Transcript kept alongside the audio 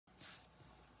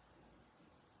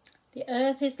The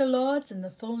earth is the Lord's and the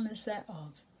fullness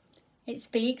thereof. It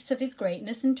speaks of his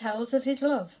greatness and tells of his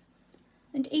love.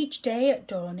 And each day at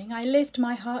dawning I lift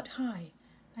my heart high.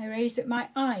 I raise up my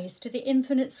eyes to the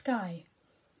infinite sky.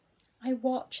 I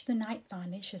watch the night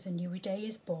vanish as a new day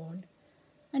is born,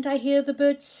 and I hear the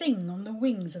birds sing on the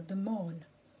wings of the morn.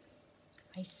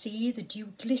 I see the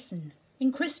dew glisten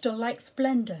in crystal-like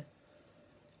splendour,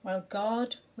 while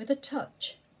God, with a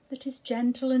touch that is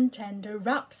gentle and tender,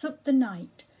 wraps up the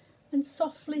night and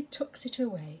softly tucks it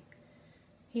away.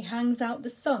 He hangs out the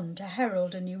sun to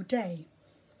herald a new day.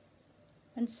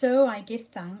 And so I give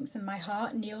thanks and my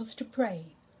heart kneels to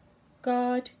pray.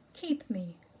 God, keep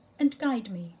me and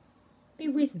guide me. Be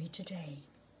with me today.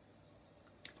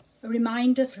 A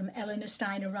reminder from Eleanor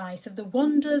Steiner Rice of the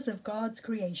wonders of God's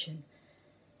creation,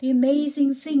 the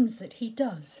amazing things that he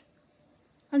does.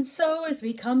 And so as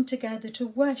we come together to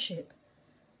worship,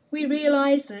 we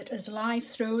realise that as life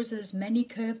throws us many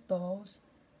curved balls,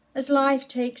 as life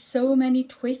takes so many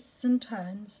twists and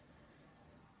turns,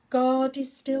 God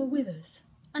is still with us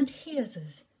and hears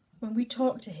us when we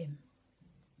talk to him.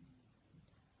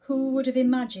 Who would have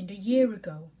imagined a year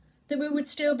ago that we would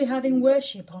still be having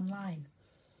worship online?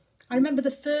 I remember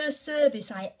the first service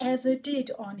I ever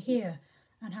did on here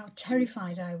and how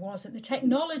terrified I was at the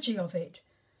technology of it.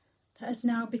 That has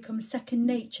now become second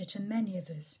nature to many of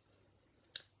us.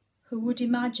 Who would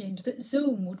imagine that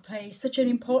Zoom would play such an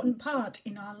important part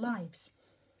in our lives?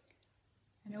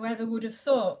 And whoever would have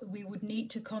thought that we would need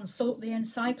to consult the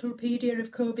encyclopedia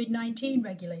of COVID-19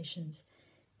 regulations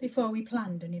before we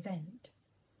planned an event?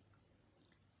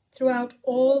 Throughout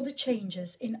all the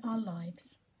changes in our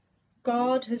lives,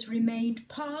 God has remained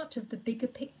part of the bigger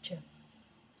picture.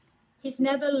 He's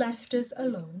never left us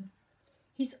alone.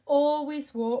 He's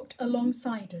always walked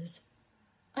alongside us,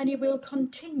 and he will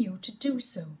continue to do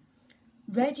so,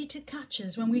 ready to catch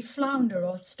us when we flounder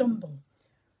or stumble,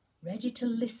 ready to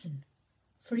listen,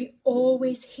 for he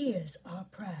always hears our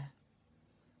prayer.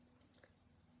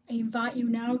 I invite you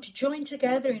now to join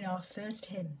together in our first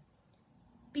hymn.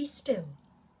 Be still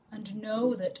and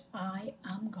know that I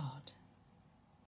am God.